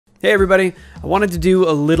Hey everybody, I wanted to do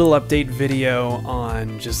a little update video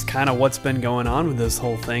on just kind of what's been going on with this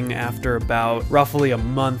whole thing after about roughly a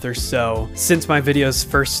month or so since my videos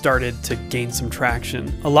first started to gain some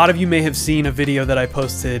traction. A lot of you may have seen a video that I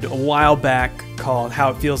posted a while back called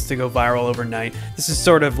How It Feels to Go Viral Overnight. This is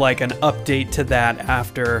sort of like an update to that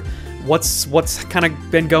after what's kind of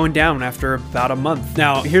been going down after about a month.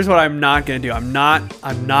 Now, here's what I'm not gonna do. I'm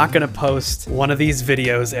not gonna post one of these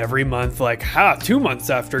videos every month like, 2 months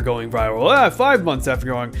after going viral, 5 months after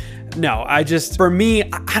going. No, for me,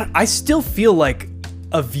 I still feel like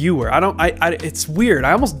a viewer. It's weird.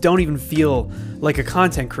 I almost don't even feel like a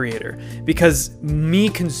content creator because me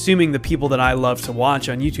consuming the people that I love to watch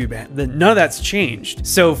on YouTube, none of that's changed.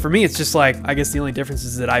 So for me, it's just like, I guess the only difference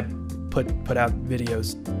is that I put out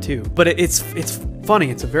videos too. But it's funny.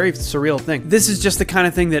 It's a very surreal thing. This is just the kind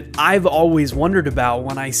of thing that I've always wondered about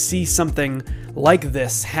when I see something like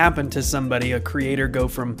this happen to somebody, a creator go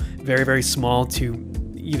from very, very small to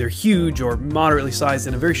either huge or moderately sized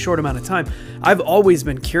in a very short amount of time. I've always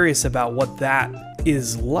been curious about what that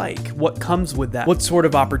is like, what comes with that, what sort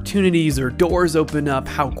of opportunities or doors open up,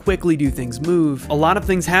 how quickly do things move. A lot of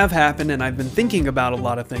things have happened and I've been thinking about a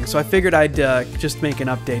lot of things, so I figured I'd just make an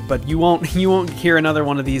update, but you won't hear another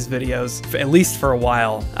one of these videos at least for a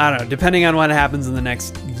while. I don't know, depending on what happens in the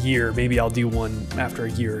next year, maybe I'll do one after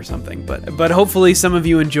a year or something, but hopefully some of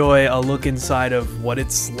you enjoy a look inside of what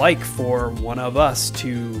it's like for one of us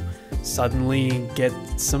to suddenly get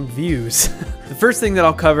some views. The first thing that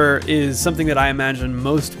I'll cover is something that I imagine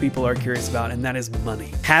most people are curious about, and that is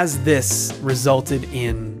money. Has this resulted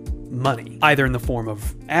in money, either in the form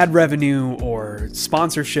of ad revenue or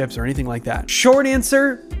sponsorships or anything like that? Short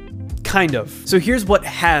answer, kind of. So here's what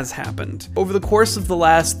has happened. Over the course of the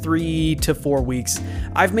last 3 to 4 weeks,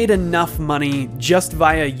 I've made enough money just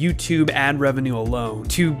via YouTube ad revenue alone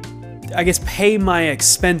to, I guess, pay my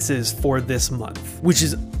expenses for this month, which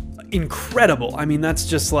is incredible. I mean, that's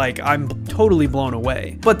just like, I'm totally blown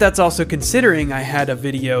away. But that's also considering I had a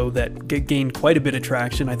video that gained quite a bit of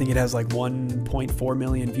traction. I think it has like 1.4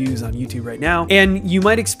 million views on YouTube right now. And you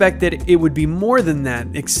might expect that it would be more than that,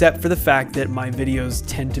 except for the fact that my videos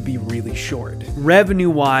tend to be really short.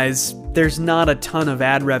 Revenue-wise, there's not a ton of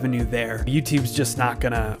ad revenue there. YouTube's just not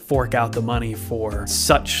gonna fork out the money for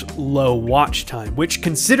such low watch time, which,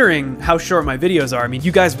 considering how short my videos are, I mean,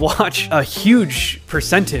 you guys watch a huge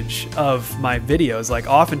percentage of my videos. Like,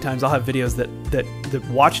 oftentimes I'll have videos that the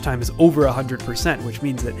watch time is over 100%, which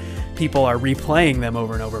means that people are replaying them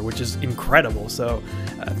over and over, which is incredible. So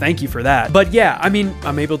thank you for that. But yeah, I mean,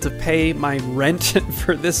 I'm able to pay my rent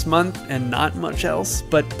for this month and not much else,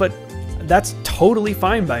 but that's totally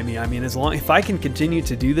fine by me. I mean, if I can continue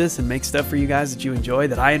to do this and make stuff for you guys that you enjoy,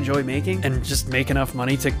 that I enjoy making, and just make enough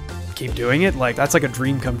money to keep doing it, like, that's like a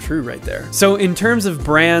dream come true right there. So in terms of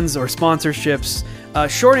brands or sponsorships,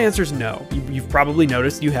 short answer is no. You've probably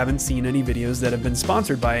noticed you haven't seen any videos that have been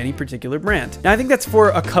sponsored by any particular brand. Now, I think that's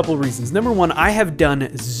for a couple reasons. Number one, I have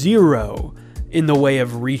done zero in the way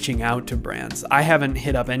of reaching out to brands. I haven't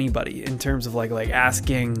hit up anybody in terms of like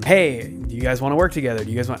asking, hey, do you guys want to work together? Do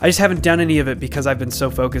you guys want? I just haven't done any of it because I've been so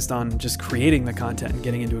focused on just creating the content and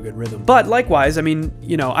getting into a good rhythm. But likewise, I mean,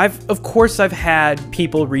 you know, of course I've had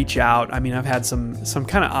people reach out. I mean, I've had some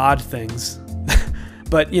kind of odd things.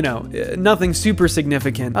 But, you know, nothing super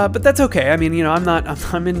significant, but that's okay. I mean, you know, I'm not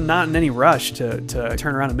in any rush to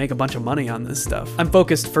turn around and make a bunch of money on this stuff. I'm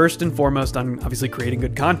focused first and foremost on obviously creating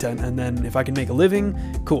good content, and then if I can make a living,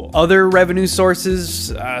 cool. Other revenue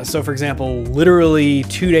sources, so for example, literally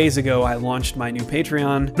 2 days ago, I launched my new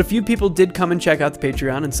Patreon. But a few people did come and check out the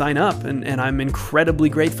Patreon and sign up, and I'm incredibly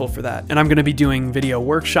grateful for that. And I'm gonna be doing video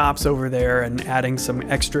workshops over there and adding some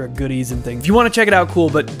extra goodies and things. If you wanna check it out, cool,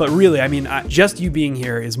 but really, I mean, just you being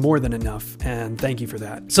here is more than enough, and thank you for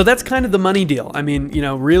that. So that's kind of the money deal. I mean, you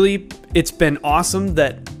know, really, it's been awesome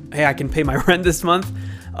that, hey, I can pay my rent this month,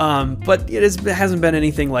 but it hasn't been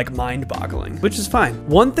anything like mind-boggling, which is fine.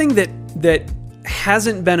 One thing that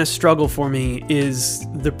hasn't been a struggle for me is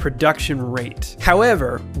the production rate.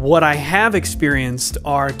 However, what I have experienced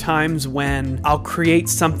are times when I'll create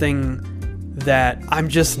something that I'm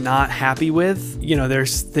just not happy with. You know,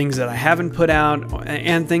 there's things that I haven't put out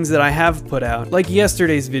and things that I have put out. Like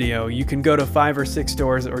yesterday's video, you can go to 5 or 6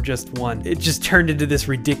 stores or just one. It just turned into this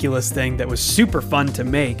ridiculous thing that was super fun to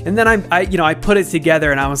make. And then I put it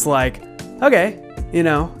together and I was like, okay, you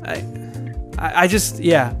know, I just,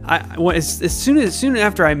 yeah, as soon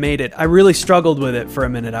after I made it, I really struggled with it for a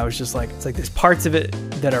minute. I was just like, it's like there's parts of it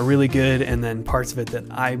that are really good and then parts of it that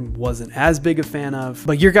I wasn't as big a fan of.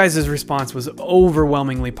 But your guys' response was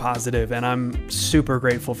overwhelmingly positive, and I'm super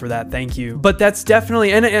grateful for that. Thank you. But that's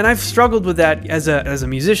definitely, and I've struggled with that as a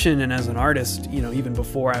musician and as an artist, you know, even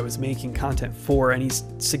before I was making content for any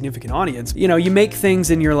significant audience. You know, you make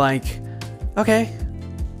things and you're like, okay,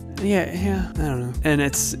 yeah, I don't know. And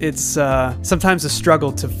it's sometimes a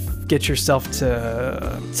struggle to get yourself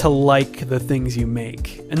to like the things you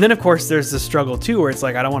make. And then of course there's the struggle too, where it's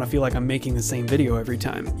like, I don't want to feel like I'm making the same video every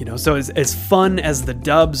time, you know? So as fun as the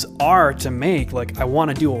dubs are to make, like I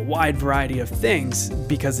want to do a wide variety of things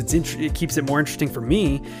because it keeps it more interesting for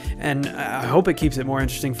me, and I hope it keeps it more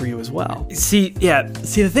interesting for you as well. See,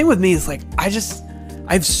 the thing with me is like,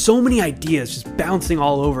 I have so many ideas just bouncing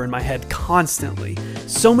all over in my head constantly.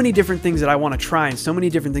 So many different things that I want to try and so many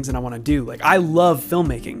different things that I want to do. Like, I love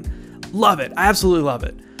filmmaking. Love it. I absolutely love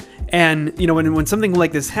it. And, you know, when something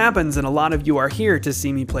like this happens and a lot of you are here to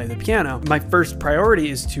see me play the piano, my first priority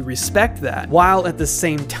is to respect that, while at the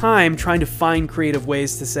same time trying to find creative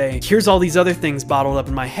ways to say, here's all these other things bottled up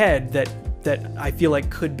in my head that I feel like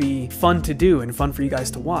could be fun to do and fun for you guys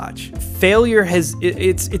to watch. Failure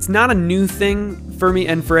it's not a new thing for me,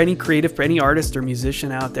 and for any creative, for any artist or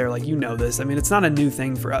musician out there, like, you know this. I mean, it's not a new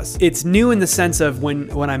thing for us. It's new in the sense of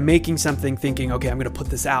when I'm making something thinking, okay, I'm gonna put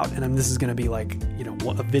this out and this is gonna be like, you know,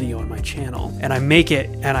 a video on my channel. And I make it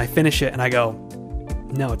and I finish it and I go,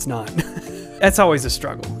 no, it's not. That's always a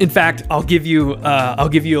struggle. In fact, I'll give you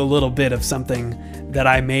a little bit of something that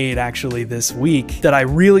I made actually this week that I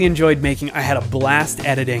really enjoyed making. I had a blast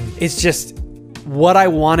editing. It's just what I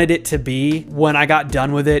wanted it to be when I got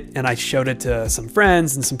done with it, and I showed it to some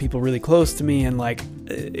friends and some people really close to me, and like,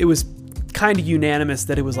 it was kind of unanimous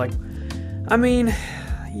that it was like, I mean,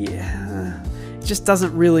 yeah, it just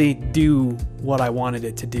doesn't really do what I wanted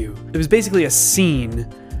it to do. It was basically a scene,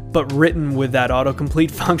 but written with that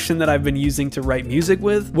autocomplete function that I've been using to write music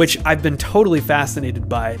with, which I've been totally fascinated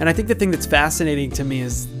by. And I think the thing that's fascinating to me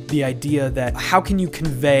is the idea that how can you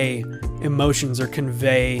convey emotions or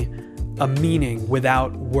convey a meaning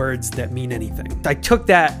without words that mean anything? I took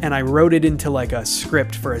that and I wrote it into like a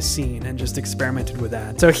script for a scene and just experimented with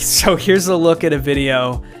that. So here's a look at a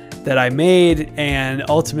video that I made and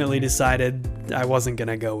ultimately decided I wasn't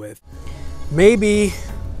gonna go with. Maybe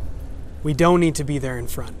we don't need to be there in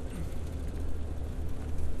front.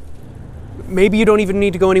 Maybe you don't even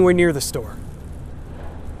need to go anywhere near the store.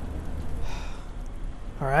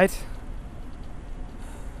 All right?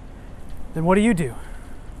 Then what do you do?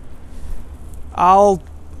 I'll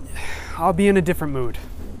be in a different mood.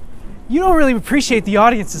 You don't really appreciate the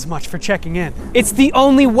audience as much for checking in. It's the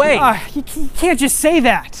only way. You can't just say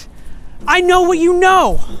that. I know what you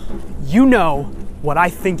know. You know what I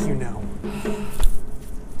think you know.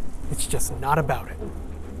 It's just not about it.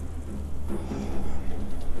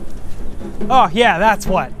 Oh yeah, that's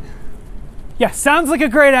what. Yeah, sounds like a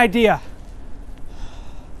great idea.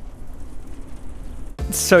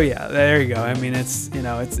 So yeah, there you go. I mean,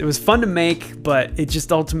 it was fun to make, but it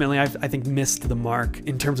just ultimately, I think, missed the mark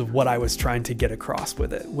in terms of what I was trying to get across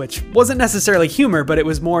with it, which wasn't necessarily humor, but it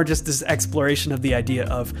was more just this exploration of the idea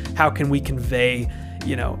of how can we convey,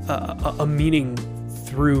 you know, a meaning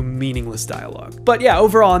through meaningless dialogue. But yeah,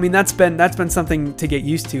 overall, I mean, that's been something to get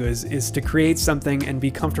used to, is to create something and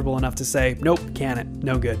be comfortable enough to say, nope, can it,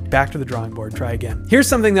 no good. Back to the drawing board, try again. Here's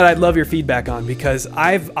something that I'd love your feedback on, because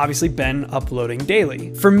I've obviously been uploading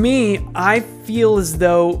daily. For me, I feel as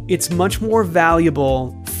though it's much more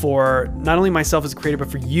valuable for not only myself as a creator,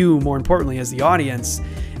 but for you, more importantly, as the audience,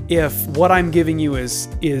 if what I'm giving you is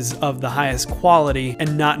of the highest quality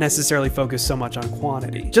and not necessarily focused so much on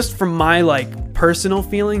quantity. Just from my like personal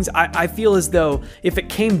feelings, I feel as though if it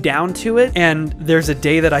came down to it and there's a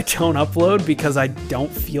day that I don't upload because I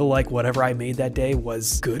don't feel like whatever I made that day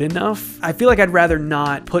was good enough, I feel like I'd rather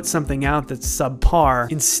not put something out that's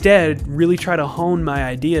subpar. Instead, really try to hone my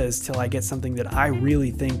ideas till I get something that I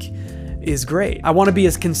really think is great. I want to be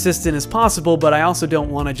as consistent as possible, but I also don't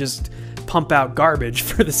want to just pump out garbage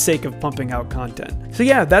for the sake of pumping out content. So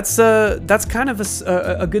yeah, that's kind of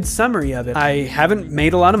a good summary of it. I haven't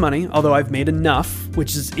made a lot of money, although I've made enough,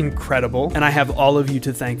 which is incredible, and I have all of you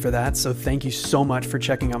to thank for that. So thank you so much for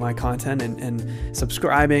checking out my content and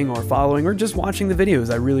subscribing or following or just watching the videos.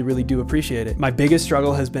 I really, really do appreciate it. My biggest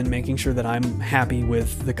struggle has been making sure that I'm happy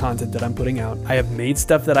with the content that I'm putting out. I have made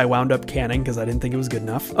stuff that I wound up canning because I didn't think it was good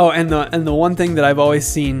enough. Oh, and the one thing that I've always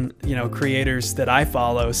seen, you know, creators that I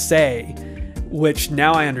follow say, which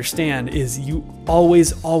now I understand, is you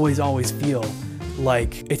always, always, always feel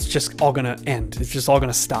like it's just all gonna end. It's just all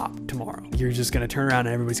gonna stop tomorrow. You're just gonna turn around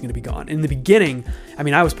and everybody's gonna be gone. In the beginning, I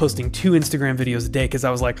mean, I was posting 2 Instagram videos a day because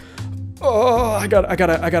I was like, oh, I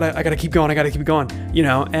gotta keep going. I gotta keep going, you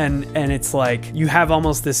know? And it's like, you have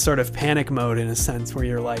almost this sort of panic mode in a sense where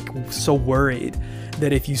you're like so worried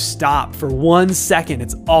that if you stop for 1 second,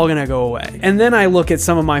 it's all gonna go away. And then I look at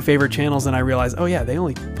some of my favorite channels and I realize, oh yeah, they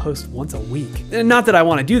only post once a week. And not that I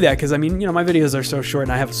wanna do that, because I mean, you know, my videos are so short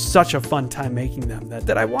and I have such a fun time making them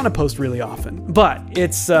that I wanna post really often. But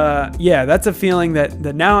it's, yeah, that's a feeling that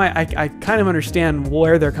now I kind of understand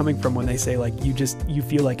where they're coming from when they say like, you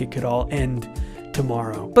feel like it could all end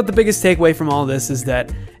tomorrow. But the biggest takeaway from all this is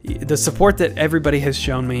that the support that everybody has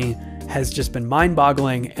shown me has just been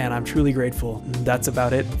mind-boggling, and I'm truly grateful. That's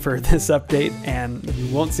about it for this update, and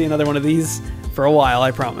you won't see another one of these for a while,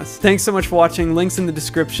 I promise. Thanks so much for watching. Links in the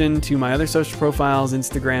description to my other social profiles,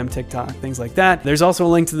 Instagram, TikTok, things like that. There's also a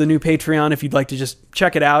link to the new Patreon if you'd like to just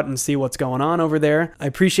check it out and see what's going on over there. I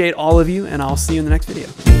appreciate all of you, and I'll see you in the next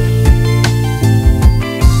video.